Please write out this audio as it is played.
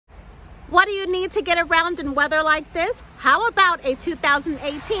What do you need to get around in weather like this? How about a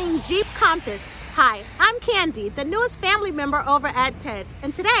 2018 Jeep Compass? Hi, I'm Kandi, the newest family member over at Ted's,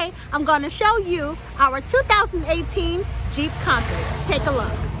 and today I'm going to show you our 2018 Jeep Compass. Take a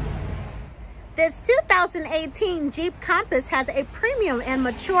look. This 2018 Jeep Compass has a premium and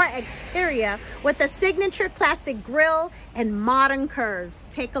mature exterior with a signature classic grille and modern curves.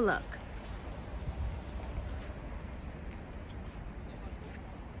 Take a look.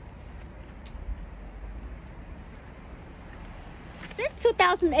 This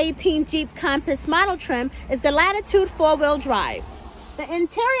 2018 Jeep Compass model trim is the Latitude 4-wheel drive. The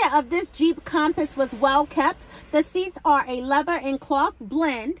interior of this Jeep Compass was well kept. The seats are a leather and cloth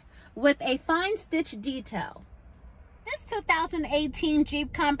blend with a fine stitch detail. This 2018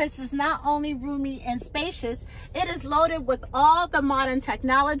 Jeep Compass is not only roomy and spacious, it is loaded with all the modern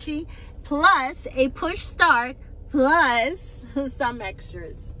technology, plus a push start, plus some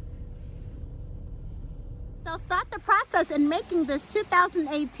extras. So start the process in making this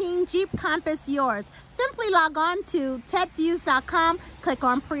 2018 Jeep Compass yours. Simply log on to tedsuse.com, click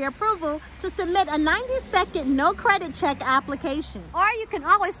on pre-approval to submit a 90-second no credit check application. Or you can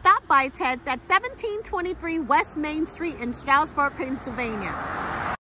always stop by Ted's at 1723 West Main Street in Stroudsburg, Pennsylvania.